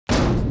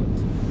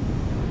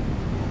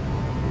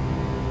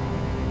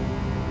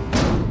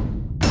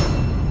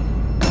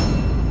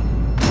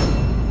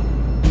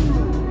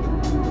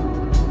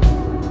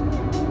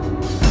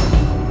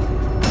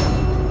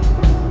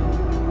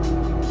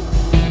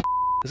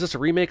Is this a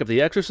remake of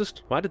The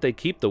Exorcist? Why did they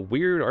keep the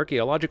weird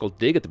archaeological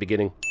dig at the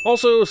beginning?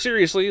 Also,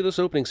 seriously, this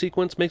opening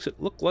sequence makes it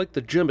look like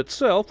the gem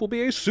itself will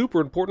be a super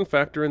important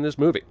factor in this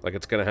movie. Like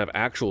it's gonna have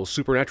actual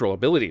supernatural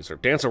abilities, or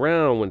dance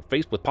around when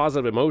faced with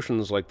positive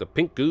emotions like the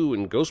pink goo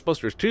in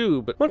Ghostbusters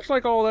 2, but much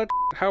like all that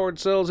Howard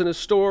sells in his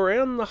store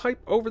and the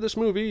hype over this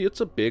movie, it's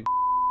a big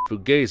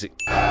fugazi.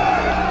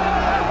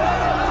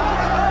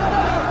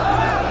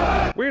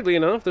 Weirdly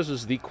enough, this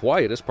is the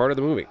quietest part of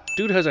the movie.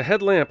 Dude has a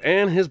headlamp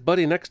and his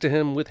buddy next to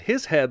him with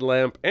his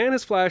headlamp and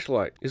his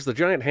flashlight. Is the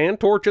giant hand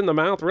torch in the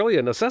mouth really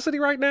a necessity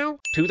right now?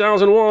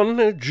 2001,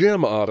 a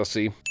Gem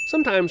Odyssey.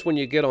 Sometimes when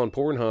you get on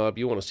Pornhub,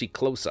 you want to see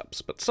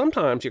close-ups, but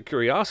sometimes your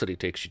curiosity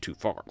takes you too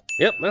far.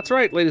 Yep, that's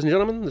right, ladies and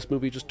gentlemen. This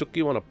movie just took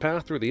you on a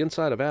path through the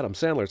inside of Adam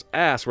Sandler's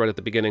ass right at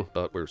the beginning,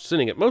 but we're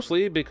sinning it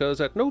mostly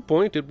because at no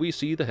point did we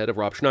see the head of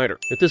Rob Schneider.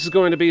 If this is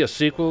going to be a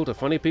sequel to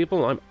Funny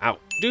People, I'm out.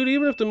 Dude,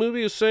 even if the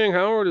movie is saying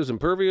Howard is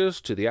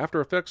impervious to the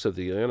after effects of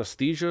the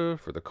anesthesia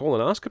for the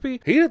colonoscopy,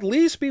 he'd at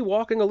least be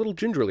walking a little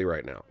gingerly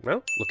right now.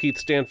 Well, Lakeith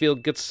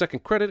Stanfield gets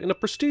second credit in a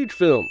prestige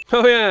film.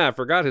 Oh yeah, I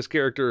forgot his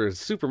character is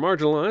super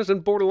marginalized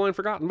and borderline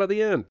forgotten by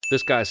the end.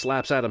 This guy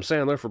slaps Adam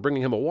Sandler for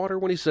bringing him a water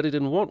when he said he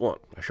didn't want one.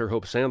 I sure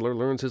hope Sandler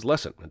learns his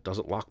lesson and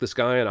doesn't lock this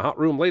guy in a hot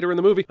room later in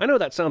the movie. I know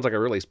that sounds like a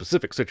really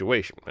specific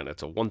situation, and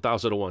it's a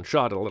 1,000 to 1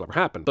 shot it'll never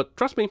happen, but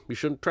trust me, you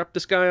shouldn't trap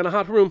this guy in a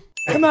hot room.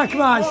 Come on,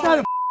 it's not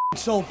a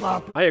soap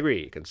opera. I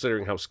agree.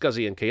 Considering how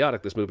scuzzy and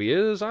chaotic this movie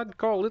is, I'd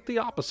call it the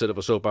opposite of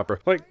a soap opera.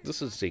 Like,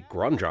 this is a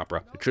grunge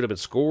opera. It should have been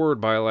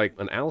scored by, like,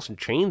 an Alice in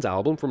Chains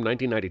album from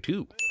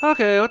 1992.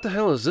 Okay, what the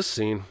hell is this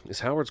scene? Is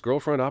Howard's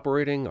girlfriend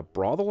operating a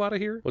brothel out of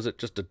here? Was it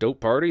just a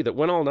dope party that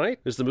went all night?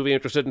 Is the movie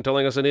interested in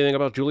telling us anything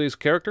about Julie's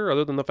character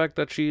other than the fact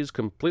that she's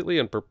completely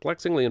and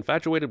perplexingly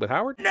infatuated with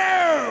Howard?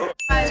 No!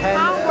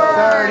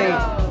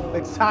 10:30.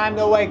 It's time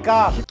to wake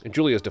up. In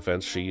Julia's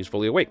defense, she's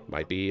fully awake.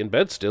 Might be in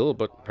bed still,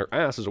 but her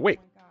ass is awake.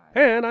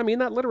 And I mean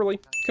that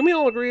literally. Can we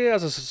all agree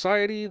as a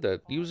society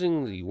that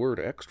using the word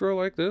extra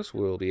like this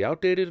will be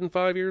outdated in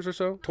 5 years or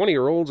so?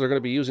 20-year-olds are going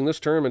to be using this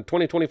term in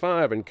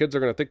 2025 and kids are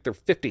going to think they're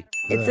 50.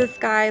 It's this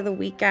guy, The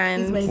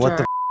Weeknd. What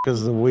the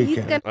is The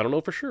Weeknd? I don't know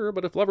for sure,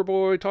 but if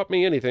Loverboy taught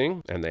me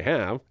anything, and they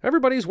have,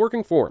 everybody's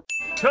working for him.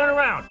 Turn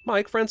around!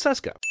 Mike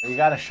Francesca. You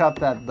gotta shut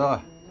that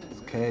door.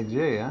 It's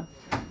KG,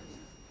 huh?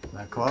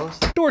 That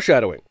closed? Door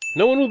shadowing.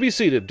 No one will be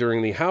seated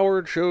during the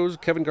Howard shows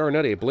Kevin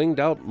Garnett a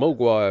blinged-out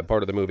Mogwai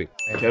part of the movie.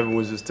 Kevin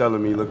was just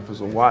telling me looking for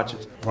some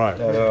watches. Right.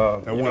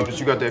 That one that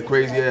you got that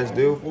crazy-ass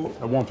deal for?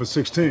 That one for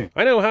 16.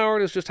 I know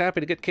Howard is just happy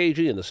to get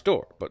KG in the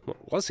store, but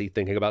what was he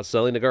thinking about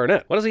selling to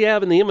Garnett? What does he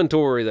have in the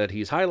inventory that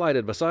he's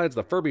highlighted besides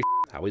the Furby?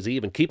 How is he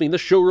even keeping this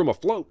showroom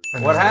afloat?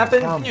 What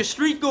happened? Your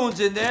street goons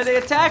in there, they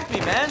attacked me,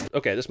 man.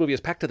 Okay, this movie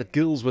is packed to the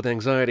gills with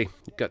anxiety.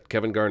 You've got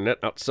Kevin Garnett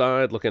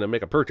outside looking to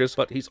make a purchase,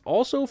 but he's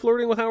also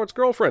flirting with Howard's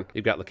girlfriend.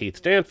 You've got Lakeith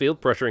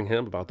Stanfield pressuring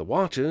him about the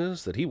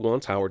watches that he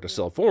wants Howard to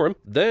sell for him.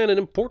 Then an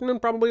important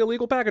and probably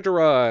illegal package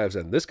arrives,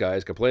 and this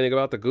guy's complaining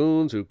about the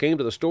goons who came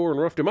to the store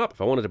and roughed him up. If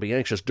I wanted to be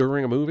anxious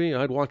during a movie,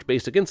 I'd watch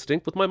Basic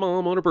Instinct with my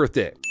mom on her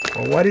birthday.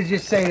 Well, what did you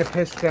say to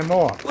piss them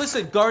off?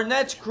 Listen,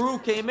 Garnett's crew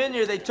came in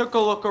here, they took a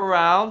look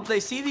around,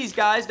 they see these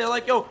guys, they're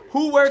like, yo,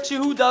 who works here,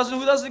 who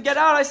doesn't get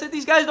out? I said,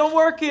 these guys don't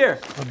work here.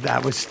 Well,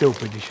 that was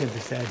stupid. You shouldn't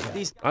have said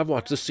that. I've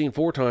watched this scene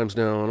 4 times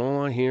now, and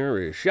all I hear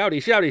is shouty,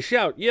 shouty,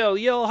 shout, yell,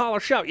 yell, holler,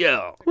 shout,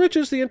 yell, which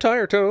is the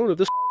entire tone of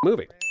this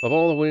movie. Of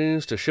all the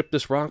ways to ship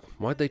this rock,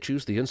 why'd they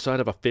choose the inside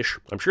of a fish?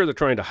 I'm sure they're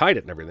trying to hide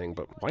it and everything,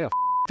 but why a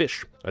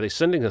fish? Are they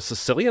sending a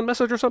Sicilian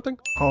message or something?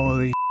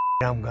 Holy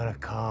I'm gonna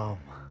come.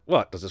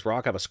 What, does this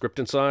rock have a script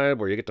inside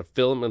where you get to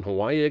film in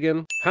Hawaii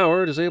again?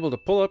 Howard is able to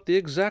pull up the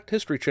exact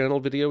History Channel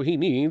video he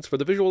needs for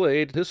the visual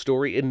aid to his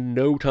story in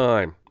no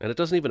time. And it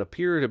doesn't even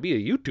appear to be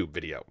a YouTube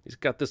video. He's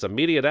got this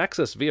immediate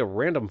access via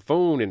random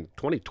phone in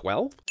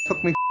 2012?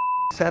 Took me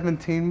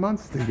 17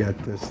 months to get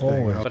this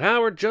thing. But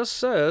Howard just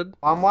said,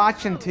 I'm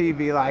watching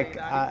TV like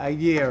a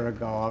year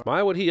ago.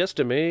 Why would he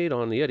estimate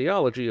on the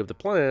etiology of the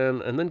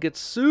plan and then get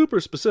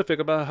super specific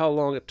about how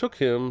long it took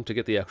him to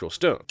get the actual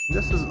stone?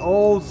 This is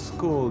old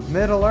school,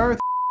 Middle Earth.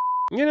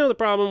 You know the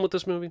problem with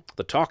this movie?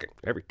 The talking.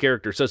 Every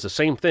character says the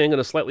same thing in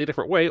a slightly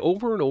different way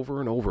over and over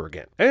and over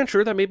again. And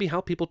sure, that may be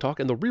how people talk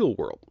in the real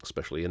world,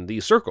 especially in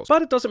these circles.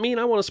 But it doesn't mean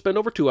I want to spend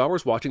over 2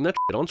 hours watching that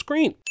shit on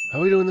screen.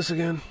 How are we doing this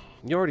again?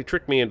 You already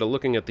tricked me into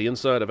looking at the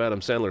inside of Adam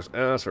Sandler's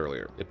ass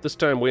earlier. If this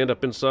time we end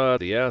up inside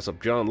the ass of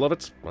John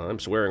Lovitz, I'm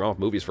swearing off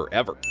movies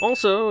forever.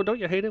 Also, don't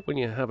you hate it when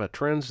you have a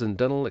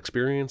transcendental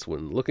experience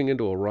when looking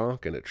into a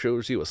rock and it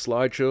shows you a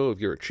slideshow of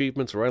your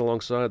achievements right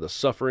alongside the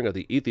suffering of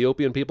the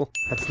Ethiopian people?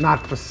 That's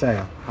not for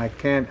sale. I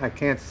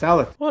can't sell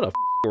it. What a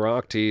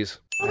rock tease.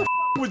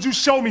 Would you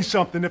show me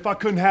something if I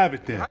couldn't have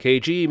it then?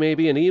 KG may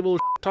be an evil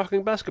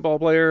talking basketball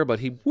player, but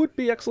he would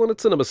be excellent at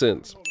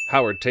CinemaSins.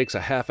 Howard takes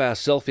a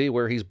half-assed selfie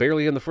where he's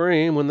barely in the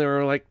frame when there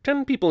are like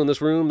 10 people in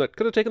this room that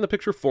could have taken the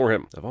picture for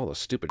him. Of all the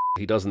stupid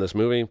he does in this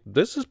movie,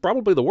 this is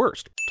probably the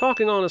worst.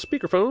 Talking on a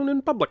speakerphone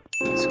in public.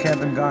 It's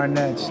Kevin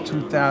Garnett's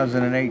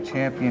 2008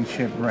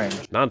 championship ring.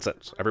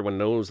 Nonsense. Everyone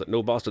knows that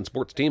no Boston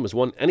sports team has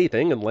won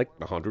anything in like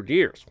 100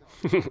 years.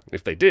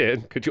 If they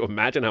did, could you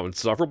imagine how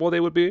insufferable they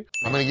would be?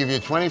 I'm going to give you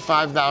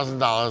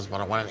 $25,000,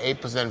 but I want an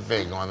 8%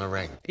 vig on the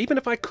ring. Even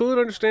if I could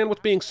understand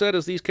what's being said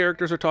as these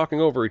characters are talking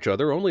over each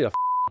other, only a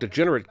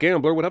degenerate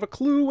gambler would have a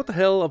clue what the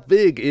hell a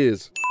vig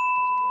is.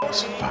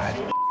 It's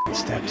 5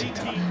 steps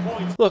into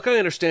it. Look, I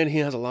understand he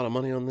has a lot of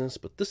money on this,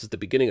 but this is the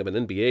beginning of an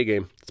NBA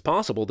game. It's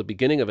possible the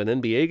beginning of an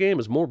NBA game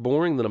is more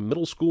boring than a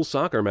middle school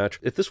soccer match.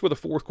 If this were the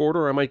fourth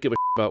quarter, I might give a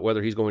about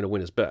whether he's going to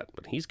win his bet.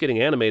 But he's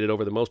getting animated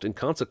over the most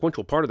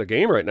inconsequential part of the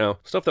game right now.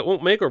 Stuff that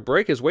won't make or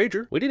break his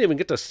wager. We didn't even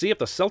get to see if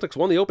the Celtics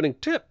won the opening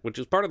tip, which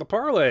is part of the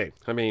parlay.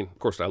 I mean, of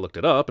course I looked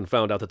it up and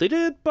found out that they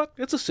did, but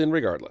it's a sin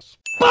regardless.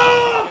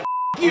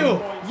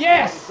 You!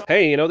 Yes!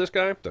 Hey, you know this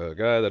guy? The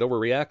guy that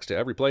overreacts to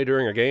every play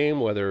during a game,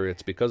 whether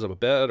it's because of a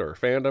bet or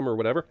fandom or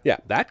whatever? Yeah,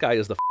 that guy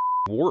is the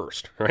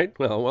worst, right?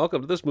 Well,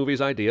 welcome to this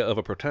movie's idea of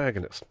a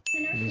protagonist.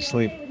 You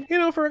sleep. You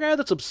know, for a guy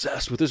that's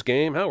obsessed with this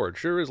game, Howard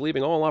sure is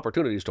leaving all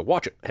opportunities to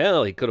watch it.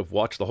 Hell, he could have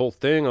watched the whole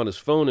thing on his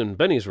phone in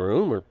Benny's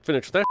room, or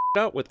finished that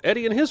out with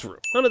Eddie in his room.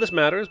 None of this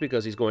matters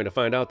because he's going to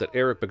find out that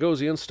Eric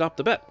Bogosian stopped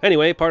the bet.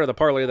 Anyway, part of the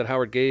parlay that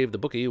Howard gave the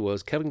bookie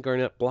was Kevin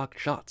Garnett blocked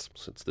shots.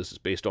 Since this is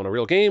based on a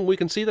real game, we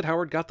can see that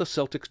Howard got the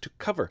Celtics to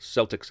cover.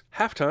 Celtics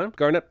halftime,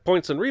 Garnett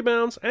points and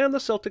rebounds, and the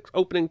Celtics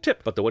opening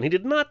tip. But the one he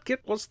did not get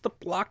was the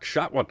blocked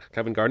shot one.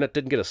 Kevin Garnett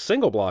didn't get a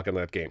single block in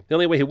that game. The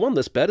only way he won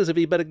this bet is if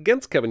he bet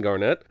against Kevin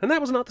Garnett, and that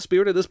was not the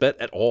spirit of this bet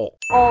at all.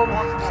 Oh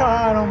my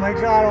God, oh my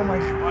God, oh my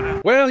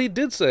God. Well, he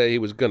did say he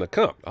was gonna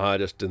come. I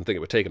just didn't think it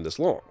would take him this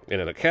long.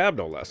 And in a cab,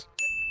 no less.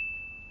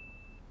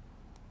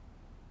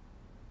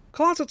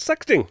 Closet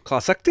sexting.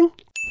 Closet-sexting?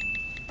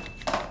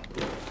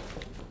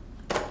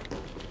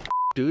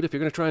 Dude, if you're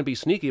gonna try and be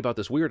sneaky about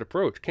this weird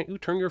approach, can't you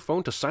turn your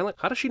phone to silent?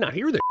 How does she not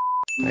hear this?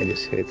 I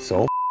just hit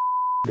so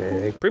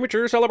big.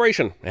 Premature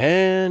celebration.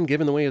 And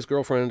given the way his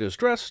girlfriend is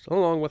dressed,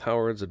 along with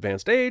Howard's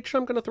advanced age,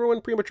 I'm gonna throw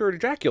in premature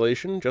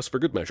ejaculation just for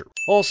good measure.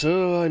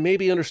 Also, I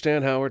maybe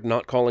understand Howard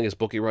not calling his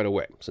bookie right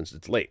away, since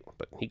it's late,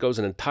 but he goes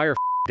an entire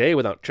day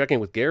without checking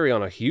with Gary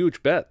on a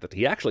huge bet that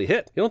he actually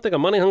hit. You don't think a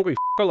money-hungry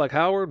like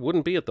Howard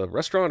wouldn't be at the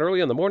restaurant early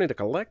in the morning to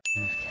collect?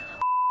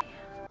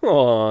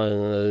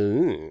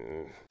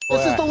 Aww.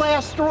 This is the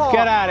last straw.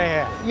 Get out of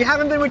here. You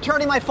haven't been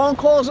returning my phone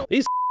calls?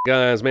 These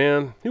guys,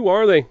 man. Who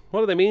are they?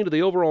 What do they mean to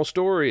the overall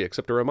story,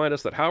 except to remind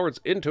us that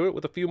Howard's into it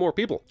with a few more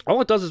people? All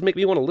it does is make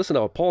me want to listen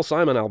to a Paul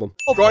Simon album.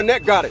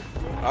 Garnett got it.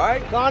 All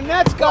right?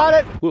 Garnett's got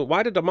it. Well,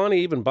 why did Damani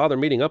even bother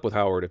meeting up with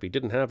Howard if he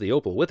didn't have the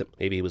opal with him?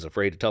 Maybe he was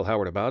afraid to tell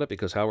Howard about it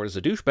because Howard is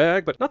a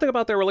douchebag, but nothing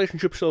about their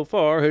relationship so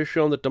far has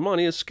shown that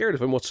Damani is scared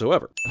of him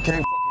whatsoever.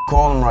 Can't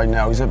call him right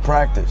now. He's at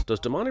practice. Does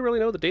Damani really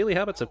know the daily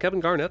habits of Kevin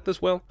Garnett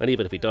this well? And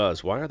even if he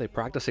does, why are they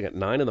practicing at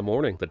 9 in the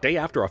morning, the day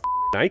after a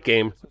night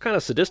game? What kind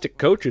of sadistic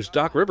coach is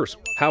Doc Rivers?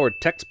 Howard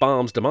text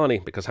bombs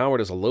Damani because Howard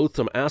is a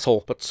loathsome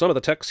asshole, but some of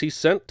the texts he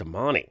sent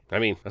Damani. I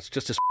mean, that's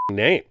just his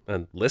name.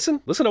 And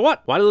listen? Listen to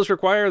what? Why do those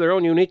require their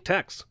own unique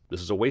texts?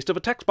 This is a waste of a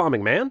text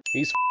bombing, man.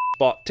 These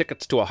bought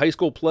tickets to a high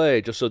school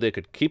play just so they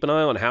could keep an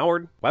eye on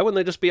Howard? Why wouldn't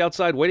they just be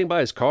outside waiting by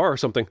his car or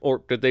something?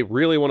 Or did they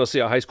really want to see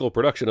a high school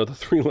production of The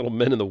Three Little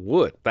Men in the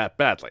Wood that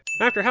badly?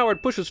 After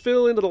Howard pushes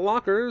Phil into the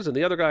lockers and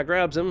the other guy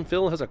grabs him,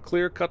 Phil has a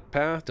clear-cut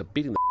path to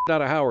beating the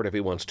out of Howard if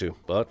he wants to.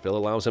 But Phil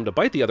allows him to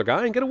bite the other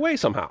guy and get away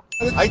somehow.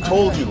 I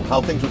told you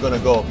how things were going to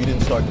go if you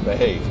didn't start to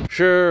behave.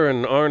 Sure,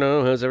 and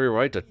Arno has every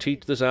right to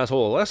teach this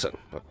asshole a lesson.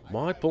 But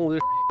why pull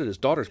this at his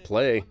daughter's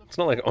play? It's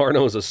not like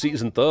Arno is a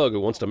seasoned thug who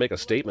wants to make a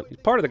statement. He's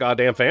part of the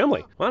goddamn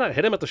family. Why not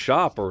hit him at the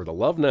shop or the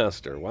love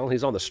nest or while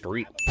he's on the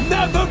street?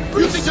 Never!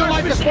 You think your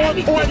life is more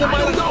important than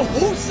my life? I don't know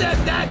who said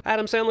that!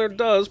 Adam Sandler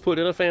does put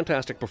in a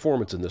fantastic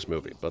performance in this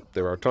movie, but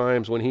there are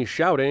times when he's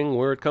shouting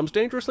where it comes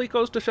dangerously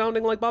close to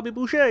sounding like Bobby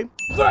Boucher.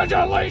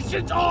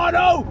 Congratulations,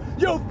 Arno!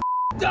 You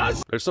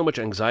us! There's so much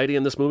anxiety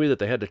in this movie that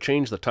they had to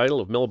change the title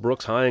of Mel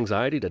Brooks' High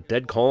Anxiety to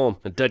Dead Calm,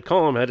 and Dead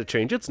Calm had to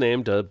change its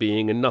name to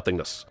Being in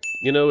Nothingness.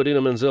 You know,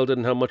 Idina Menzel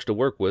didn't have much to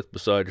work with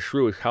besides a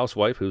shrewish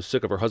housewife who's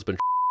sick of her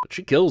husband's but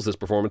she kills this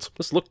performance.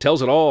 This look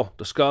tells it all.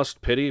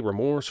 Disgust, pity,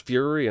 remorse,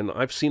 fury, and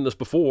I've seen this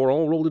before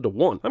all rolled into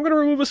one. I'm gonna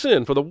remove a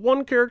sin for the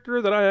one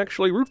character that I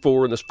actually root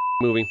for in this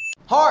movie.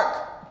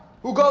 Hark!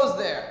 Who goes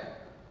there?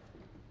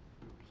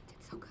 He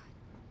did so good.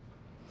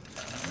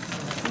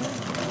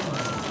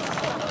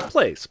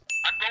 Plays.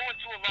 I go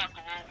into a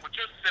locker room with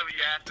your silly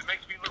ass. It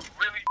makes me look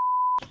really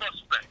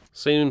suspect.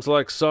 Seems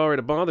like sorry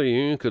to bother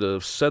you could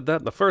have said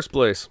that in the first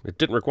place. It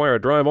didn't require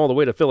a drive all the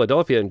way to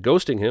Philadelphia and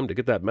ghosting him to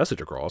get that message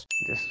across.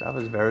 I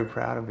was very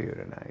proud of you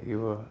tonight. You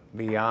were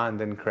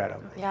beyond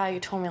incredible. Yeah, you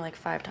told me like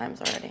 5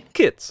 times already.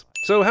 Kids.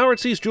 So Howard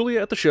sees Julia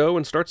at the show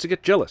and starts to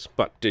get jealous.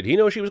 But did he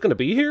know she was going to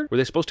be here? Were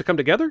they supposed to come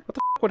together? What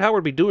the f would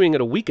Howard be doing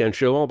at a weekend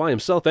show all by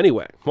himself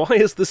anyway? Why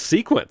is this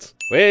sequence?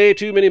 Way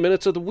too many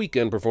minutes of the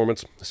weekend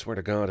performance. I swear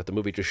to God, if the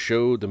movie just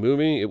showed the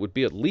movie, it would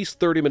be at least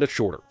 30 minutes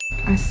shorter.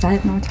 I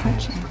said no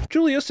touching.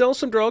 Julia sells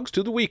some drugs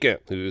to the Weeknd,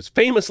 who's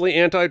famously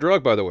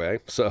anti-drug, by the way.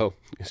 So,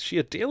 is she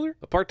a dealer?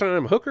 A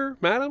part-time hooker,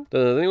 madam?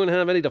 Does anyone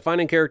have any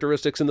defining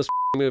characteristics in this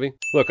movie?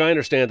 Look, I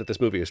understand that this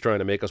movie is trying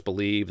to make us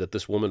believe that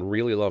this woman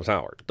really loves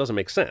Howard. It doesn't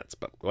make sense,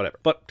 but whatever.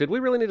 But did we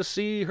really need to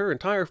see her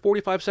entire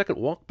 45-second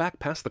walk back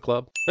past the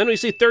club? Then we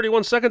see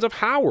 31 seconds of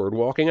Howard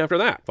walking after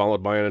that,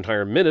 followed by an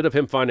entire minute of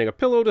him finding a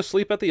pillow to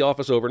sleep at the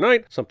office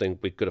overnight, something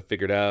we could have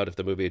figured out if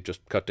the movie had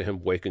just cut to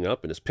him waking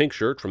up in his pink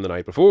shirt from the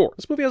night before.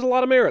 This movie has a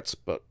lot of merits,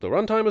 but the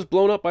runtime is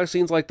blown up by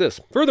scenes like this.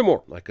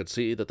 Furthermore, I could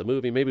see that the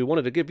movie maybe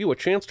wanted to give you a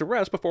chance to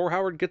rest before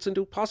Howard gets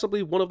into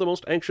possibly one of the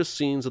most anxious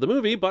scenes of the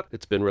movie, but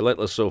it's been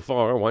relentless so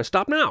far, why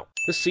stop now?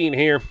 This scene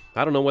here,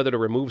 I don't know whether to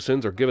remove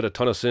sins or give it a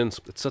ton of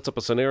sins. It sets up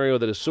a scenario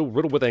that is so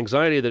riddled with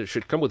anxiety that it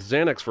should come with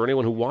Xanax for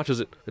anyone who watches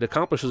it. It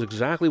accomplishes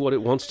exactly what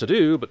it wants to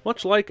do, but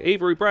much like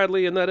Avery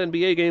Bradley in that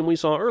NBA game we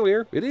saw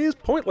earlier, it is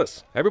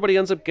pointless. Everybody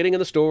ends up getting in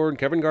the store, and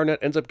Kevin Garnett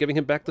ends up giving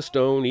him back the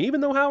stone,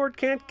 even though Howard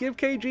can't give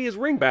KG his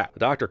ring back. The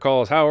doctor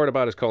calls Howard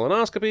about his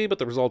colonoscopy, but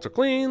the results are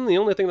clean. The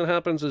only thing that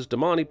happens is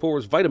Damani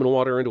pours vitamin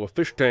water into a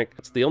fish tank.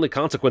 That's the only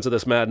consequence of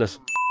this madness.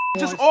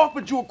 Just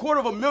offered you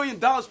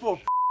 $250,000 for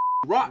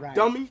a rock,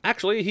 dummy.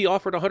 Actually, he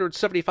offered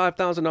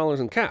 $175,000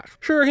 in cash.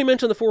 Sure, he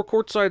mentioned the 4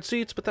 courtside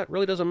seats, but that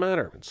really doesn't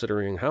matter,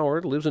 considering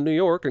Howard lives in New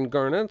York and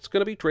Garnett's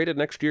gonna be traded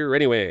next year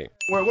anyway.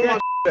 Where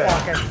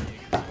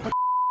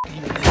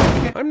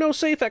I'm no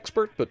safe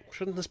expert, but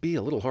shouldn't this be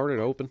a little harder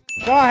to open?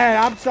 Go ahead,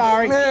 I'm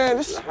sorry. Man,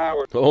 this is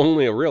Howard.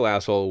 Only a real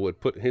asshole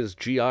would put his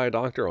GI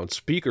doctor on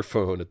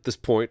speakerphone at this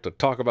point to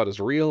talk about his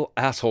real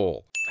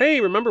asshole. Hey,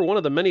 remember one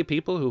of the many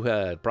people who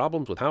had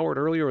problems with Howard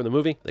earlier in the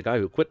movie? The guy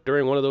who quit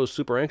during one of those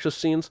super anxious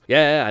scenes?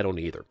 Yeah, I don't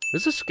either.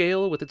 Is this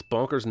scale with its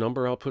bonkers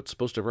number output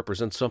supposed to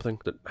represent something?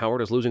 That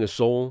Howard is losing his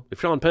soul?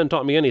 If Sean Penn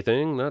taught me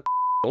anything, that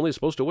only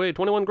supposed to weigh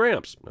 21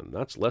 grams, and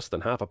that's less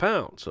than half a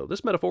pound, so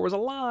this metaphor is a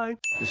lie.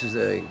 This is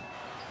a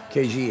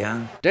KG,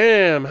 huh?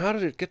 Damn, how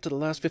did it get to the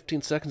last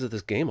 15 seconds of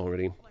this game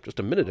already? Just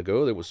a minute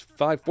ago, there was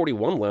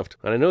 5:41 left,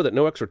 and I know that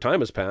no extra time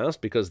has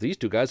passed because these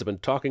two guys have been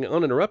talking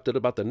uninterrupted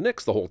about the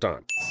Knicks the whole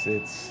time.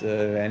 It's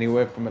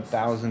anywhere from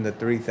 $1,000 to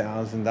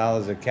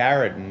 $3,000 a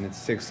carat, and it's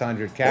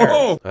 600 carats.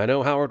 Whoa! I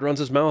know Howard runs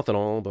his mouth and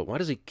all, but why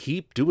does he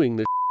keep doing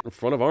this in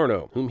front of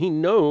Arno, whom he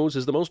knows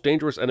is the most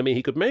dangerous enemy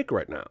he could make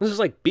right now? This is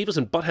like Beavis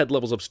and Butthead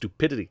levels of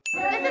stupidity.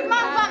 This is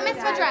Mom's bat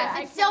mitzvah dress.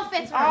 It still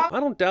fits her. I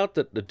don't doubt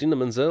that Adina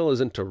Menzel is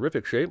in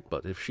terrific shape,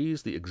 but if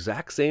she's the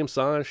exact same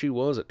size she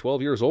was at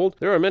 12 years old,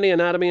 there are many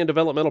anatomy and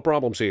developmental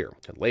problems here.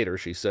 And later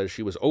she says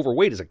she was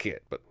overweight as a kid,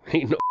 but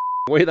ain't no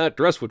way that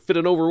dress would fit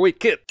an overweight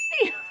kid.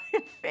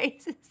 Your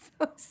face is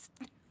so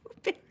stupid.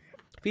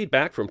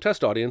 Feedback from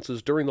test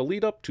audiences during the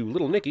lead-up to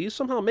Little Nicky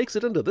somehow makes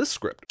it into this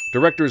script.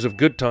 Directors of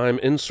Good Time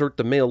insert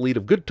the male lead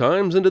of Good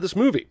Times into this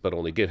movie, but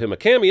only give him a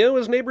cameo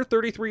as neighbor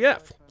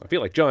 33F. I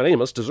feel like John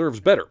Amos deserves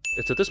better.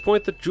 It's at this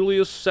point that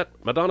Julius set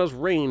Madonna's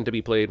Rain to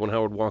be played when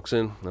Howard walks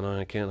in, and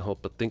I can't help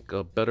but think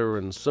a better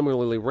and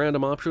similarly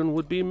random option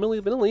would be Milli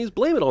Vanilli's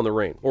Blame It on the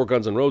Rain, or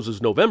Guns N'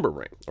 Roses' November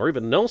Rain, or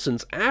even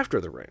Nelson's After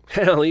the Rain.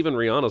 Hell, even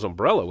Rihanna's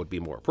Umbrella would be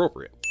more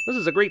appropriate. This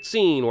is a great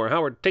scene where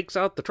Howard takes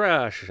out the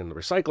trash and the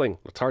recycling.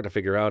 What's hard to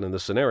figure out in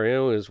this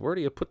scenario is where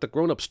do you put the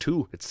grown-ups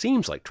to? It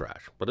seems like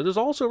trash, but it is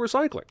also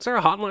recycling. Is there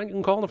a hotline you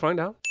can call to find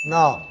out?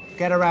 No,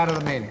 get her out of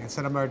the meeting. It's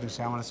an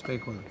emergency. I want to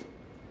speak with her.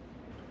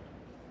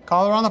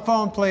 Call her on the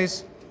phone,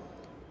 please.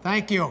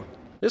 Thank you.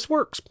 This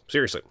works.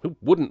 Seriously, who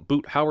wouldn't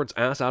boot Howard's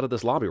ass out of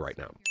this lobby right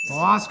now? Well,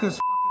 Oscar's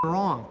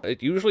wrong.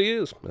 It usually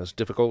is. As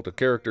difficult a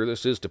character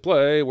this is to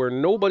play, where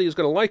nobody is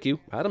going to like you,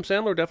 Adam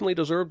Sandler definitely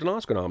deserved an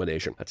Oscar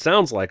nomination. It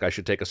sounds like I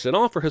should take a sin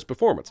off for his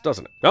performance,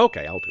 doesn't it?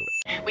 Okay, I'll do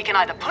it. We can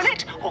either pull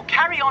it or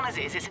carry on as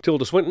is.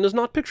 Tilda Swinton is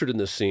not pictured in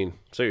this scene.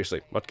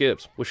 Seriously, what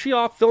gives? Was she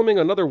off filming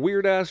another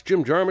weird-ass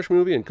Jim Jarmusch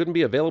movie and couldn't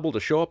be available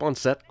to show up on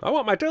set? I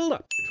want my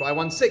Tilda. Try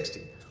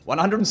 160.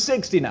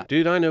 160 now.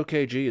 Dude, I know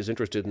KG is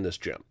interested in this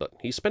gem, but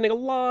he's spending a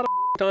lot of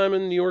time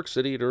in New York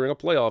City during a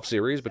playoff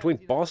series between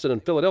Boston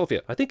and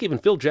Philadelphia. I think even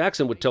Phil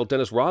Jackson would tell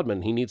Dennis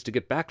Rodman he needs to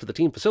get back to the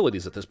team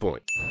facilities at this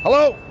point.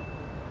 Hello?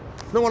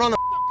 No one on the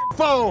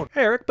phone.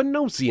 Eric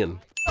Benosian.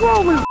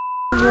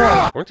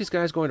 Weren't these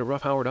guys going to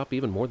rough Howard up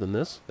even more than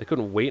this? They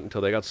couldn't wait until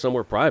they got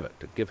somewhere private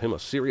to give him a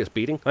serious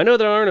beating. I know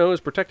that Arno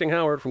is protecting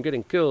Howard from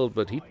getting killed,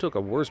 but he took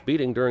a worse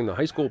beating during the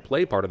high school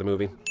play part of the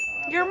movie.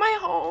 You're my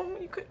home.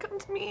 You could come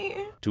to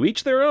me. To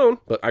each their own,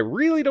 but I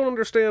really don't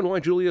understand why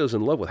Julia is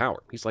in love with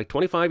Howard. He's like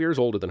 25 years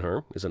older than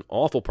her, is an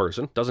awful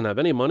person, doesn't have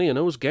any money, and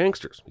owes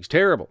gangsters. He's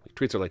terrible. He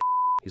treats her like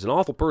he's an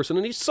awful person,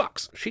 and he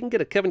sucks. She can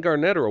get a Kevin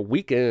Garnett or a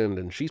Weeknd,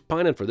 and she's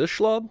pining for this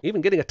schlub?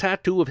 Even getting a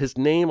tattoo of his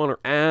name on her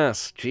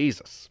ass.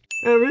 Jesus.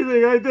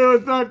 Everything I do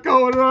is not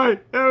going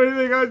right.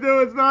 Everything I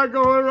do is not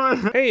going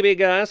right. Hey, big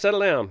guy,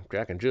 settle down.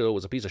 Jack and Jill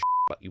was a piece of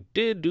shit, but you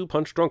did do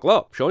Punch Drunk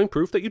Love, showing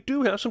proof that you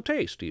do have some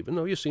taste, even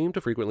though you seem to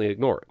frequently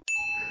ignore it.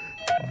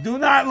 Do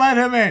not let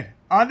him in.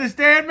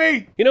 Understand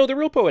me? You know, the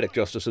real poetic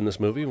justice in this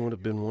movie would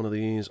have been one of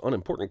these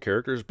unimportant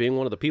characters being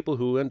one of the people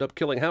who end up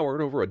killing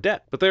Howard over a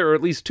debt. But there are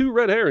at least 2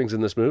 red herrings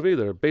in this movie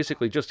that are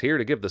basically just here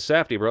to give the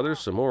Safdie brothers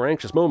some more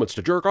anxious moments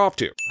to jerk off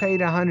to. Paid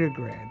 $100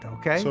 grand,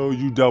 okay? So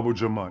you doubled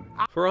your money.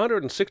 For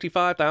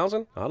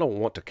 $165,000? I don't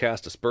want to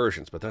cast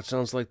aspersions, but that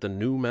sounds like the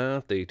new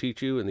math they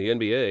teach you in the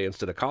NBA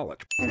instead of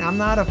college. I'm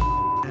not a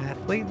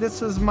athlete.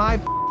 This is my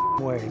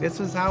way. This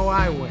is how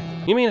I win.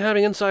 You mean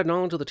having inside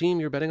knowledge of the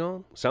team you're betting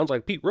on? Sounds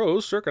like Pete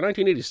Rose circa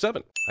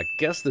 1987. I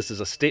guess this is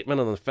a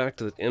statement on the fact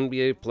that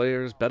NBA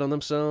players bet on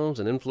themselves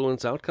and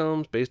influence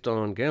outcomes based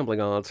on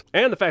gambling odds.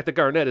 And the fact that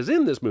Garnett is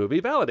in this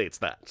movie validates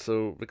that.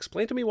 So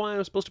explain to me why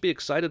I'm supposed to be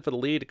excited for the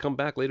lead to come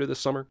back later this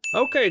summer.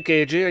 Okay,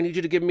 KJ, I need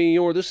you to give me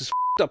your this is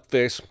up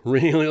face.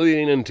 Really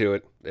lean into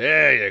it.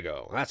 There you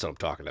go. That's what I'm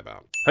talking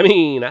about. I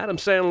mean, Adam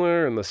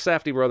Sandler and the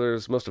Safdie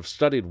brothers must have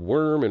studied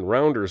Worm and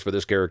Rounders for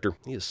this character.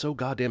 He is so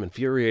goddamn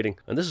infuriating,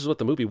 and this is what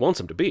the movie wants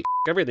him to be.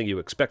 Everything you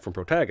expect from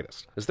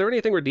protagonists. Is there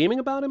anything redeeming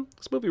about him?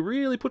 This movie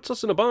really puts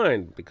us in a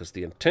bind, because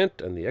the intent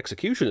and the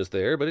execution is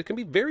there, but it can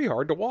be very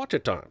hard to watch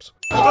at times.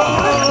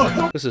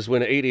 This is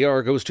when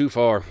ADR goes too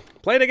far.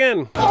 Play it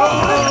again.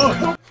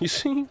 You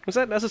see? Was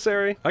that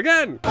necessary?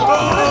 Again!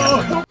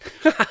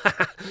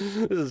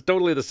 This is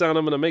totally the sound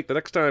I'm going to make the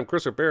next time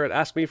Chris or Barrett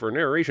asks me for a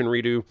narration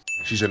redo.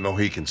 She's at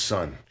Mohegan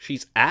Sun.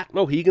 She's at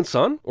Mohegan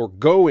Sun? Or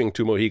going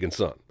to Mohegan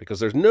Sun? Because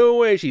there's no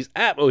way she's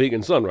at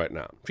Mohegan Sun right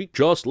now. She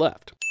just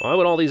left. Why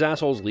would all these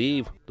assholes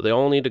leave? Do they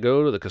all need to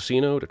go to the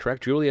casino to track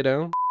Julia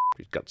down?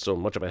 She's got so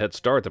much of a head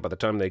start that by the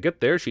time they get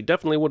there, she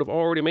definitely would have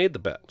already made the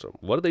bet. So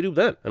what do they do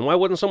then? And why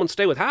wouldn't someone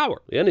stay with Howard?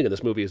 The ending of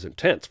this movie is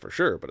intense, for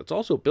sure, but it's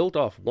also built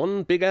off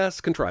one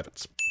big-ass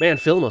contrivance. Man,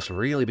 Phil must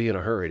really be in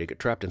a hurry to get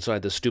trapped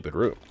inside this stupid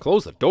room.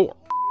 Close the door.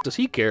 Does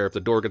he care if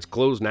the door gets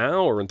closed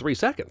now or in 3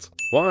 seconds?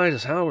 Why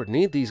does Howard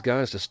need these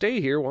guys to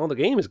stay here while the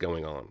game is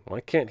going on?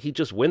 Why can't he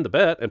just win the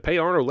bet and pay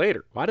Arno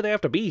later? Why do they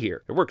have to be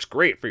here? It works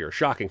great for your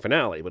shocking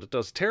finale, but it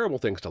does terrible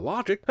things to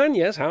logic. And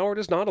yes, Howard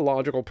is not a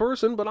logical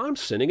person, but I'm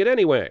sinning it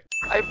anyway.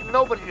 I have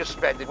nobody to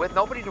spend it with,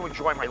 nobody to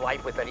enjoy my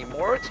life with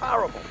anymore. It's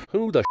horrible.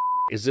 Who the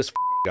is this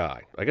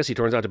guy? I guess he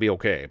turns out to be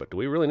okay, but do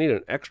we really need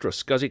an extra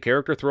scuzzy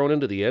character thrown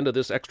into the end of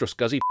this extra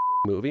scuzzy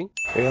movie?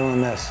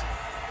 Feeling this.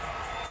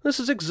 This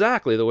is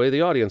exactly the way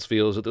the audience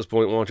feels at this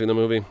point watching the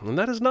movie, and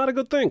that is not a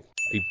good thing.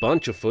 A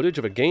bunch of footage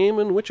of a game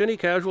in which any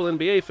casual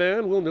NBA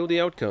fan will know the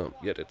outcome,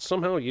 yet it's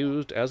somehow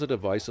used as a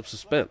device of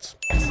suspense.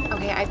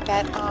 Okay, I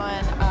bet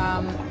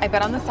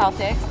on the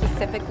Celtics,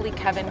 specifically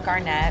Kevin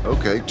Garnett.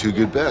 Okay, 2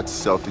 good bets.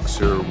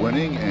 Celtics are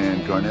winning,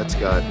 and Garnett's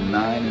got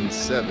 9 and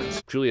 7.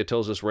 Julia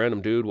tells this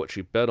random dude what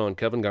she bet on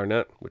Kevin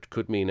Garnett, which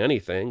could mean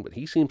anything, but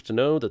he seems to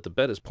know that the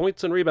bet is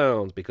points and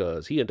rebounds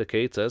because he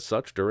indicates as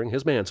such during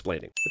his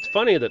mansplaining. It's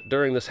funny that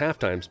during this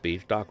halftime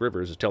speech, Doc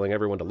Rivers is telling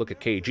everyone to look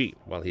at KG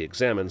while he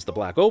examines the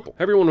black opal.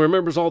 Everyone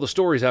remembers all the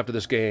stories after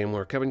this game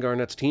where Kevin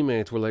Garnett's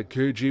teammates were like,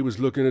 KG was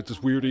looking at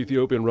this weird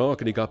Ethiopian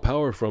rock and he got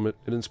power from it.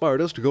 It inspired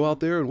us to go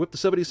out there and whip the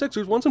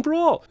 76ers once and for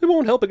all. It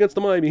won't help against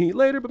the Miami Heat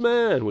later, but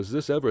man, was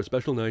this ever a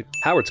special night.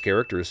 Howard's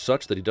character is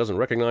such that he doesn't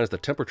recognize the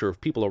temperature of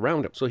people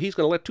around him, so he's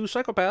going to let 2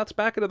 psychopaths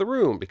back into the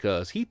room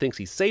because he thinks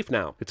he's safe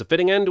now. It's a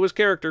fitting end to his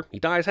character. He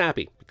dies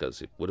happy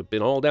because it would have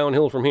been all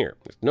downhill from here.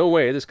 There's no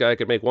way this guy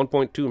could make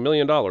 $1.2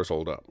 million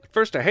hold up. At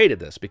first I hated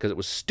this because it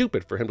was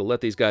stupid for him to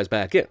let these guys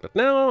back in, but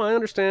now I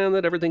understand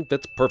that everything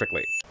fits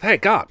perfectly.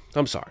 Thank God.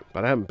 I'm sorry,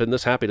 but I haven't been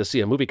this happy to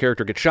see a movie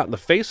character get shot in the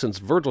face since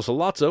Virgil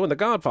Sollozzo in The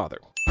Godfather.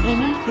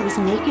 Amy, he was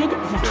naked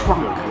and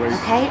drunk,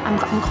 okay? I'm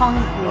calling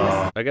the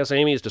police. I guess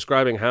Amy is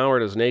describing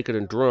Howard as naked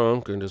and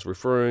drunk and is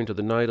referring to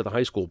the night of the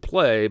high school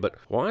play, but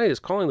why is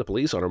calling the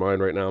police on her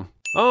mind right now?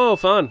 Oh,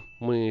 fun.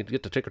 We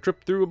get to take a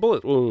trip through a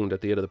bullet wound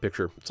at the end of the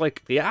picture. It's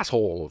like the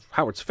asshole of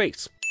Howard's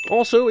face.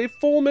 Also, a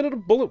full minute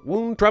of bullet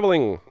wound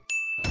traveling.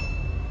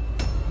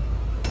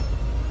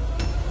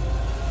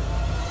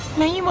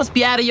 Man, you must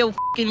be out of your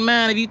f***ing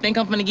mind if you think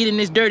I'm finna get in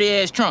this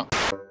dirty-ass trunk.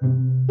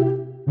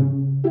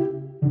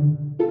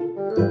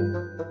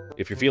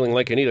 If you're feeling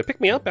like you need a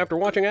pick-me-up after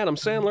watching Adam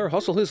Sandler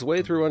hustle his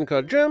way through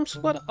Uncut Gems,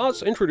 let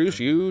us introduce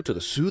you to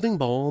the soothing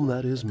balm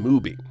that is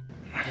Mubi.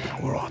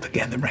 We're all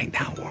together right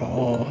now. We're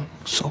all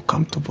so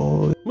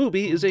comfortable.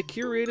 Mubi is a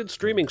curated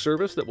streaming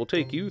service that will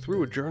take you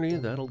through a journey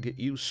that'll get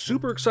you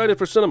super excited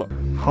for cinema.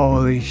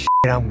 Holy shit,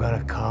 I'm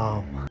gonna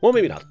come. Well,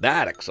 maybe not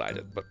that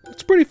excited, but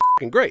it's pretty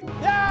f***ing great.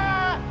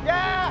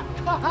 Yeah!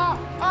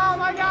 Oh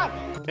my God!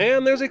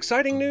 And there's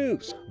exciting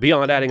news.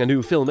 Beyond adding a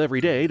new film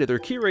every day to their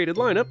curated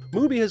lineup,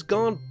 Mubi has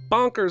gone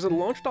bonkers and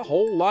launched a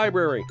whole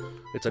library.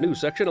 It's a new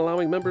section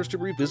allowing members to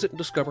revisit and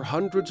discover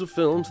hundreds of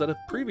films that have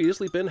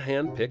previously been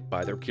handpicked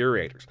by their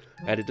curators.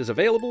 And it is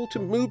available to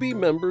Mubi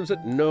members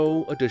at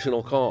no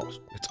additional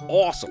cost. It's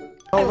awesome.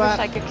 I wish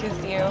I could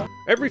kiss you.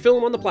 Every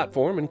film on the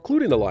platform,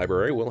 including the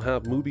library, will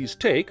have Mubi's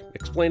take,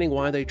 explaining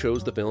why they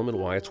chose the film and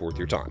why it's worth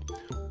your time.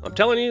 I'm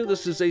telling you,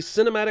 this is a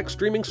cinematic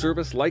streaming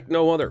service like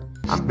no other.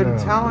 I've been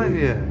telling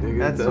you.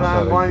 That's why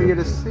I wanted you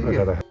to see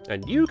it.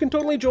 And you can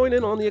totally join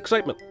in on the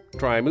excitement.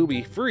 Try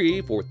Mubi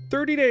free for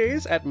 30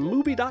 days at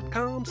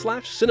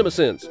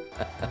Mubi.com/CinemaSins.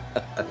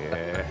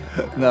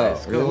 No,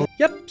 really?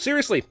 Yep,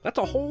 seriously, that's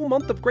a whole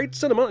month of great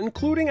cinema,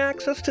 including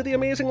access to the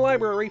amazing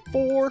library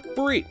for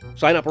free.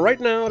 Sign up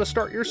right now to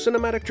start your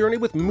cinematic journey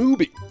with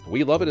Mubi.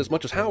 We love it as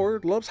much as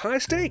Howard loves high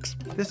stakes.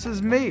 This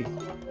is me.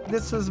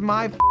 This is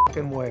my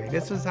fucking way.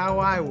 This is how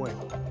I win.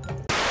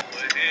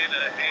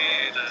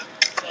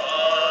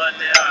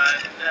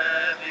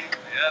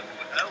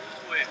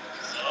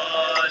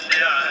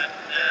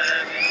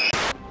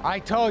 I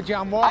told you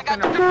I'm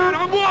walking.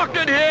 I'm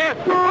walking here!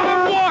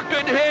 I'm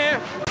walking here!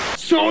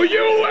 So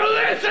you will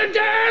listen to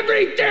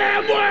every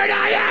damn word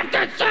I have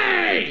to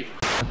say!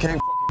 I can't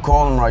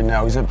call him right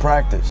now. He's at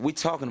practice. We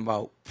talking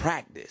about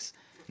practice.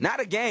 Not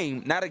a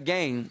game, not a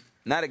game,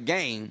 not a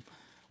game.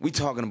 We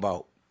talking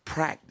about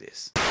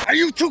practice. Are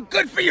you too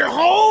good for your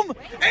home?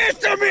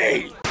 Answer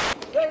me!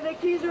 Hey, the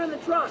keys are in the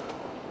trunk.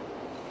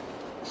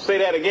 Say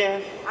that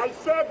again. I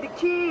said the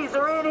keys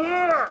are in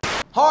here.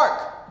 Hark!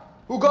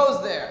 Who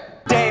goes there?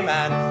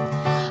 Dayman.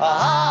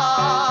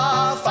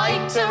 Ah,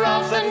 fighter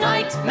of the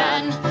night,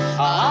 man.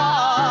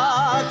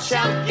 Ah,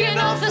 champion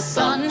of the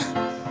sun.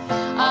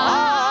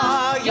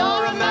 Ah,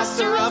 you're a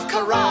master of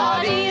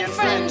karate and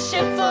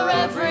friendship for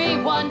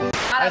everyone.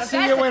 I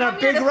see you in a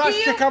big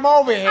rush to come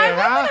over here,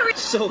 huh?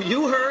 So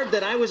you heard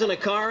that I was in a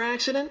car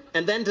accident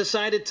and then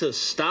decided to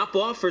stop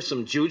off for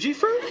some juji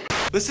fruit?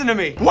 Listen to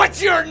me.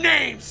 What's your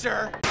name,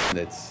 sir?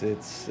 It's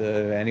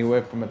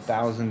anywhere from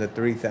 $1,000 to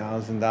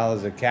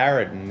 $3,000 a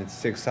carat, and it's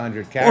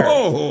 600 carats.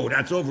 Whoa,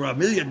 that's over $1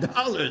 million.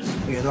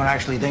 You don't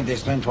actually think they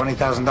spend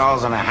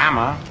 $20,000 on a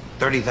hammer,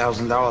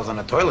 $30,000 on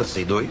a toilet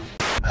seat, do you?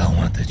 I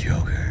want the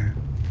Joker.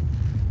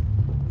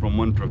 From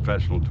one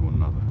professional to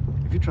another.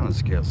 If you're trying to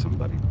scare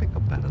somebody, pick a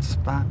better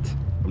spot.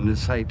 From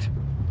this height,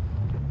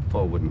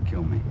 4 wouldn't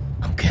kill me.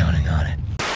 I'm counting on it.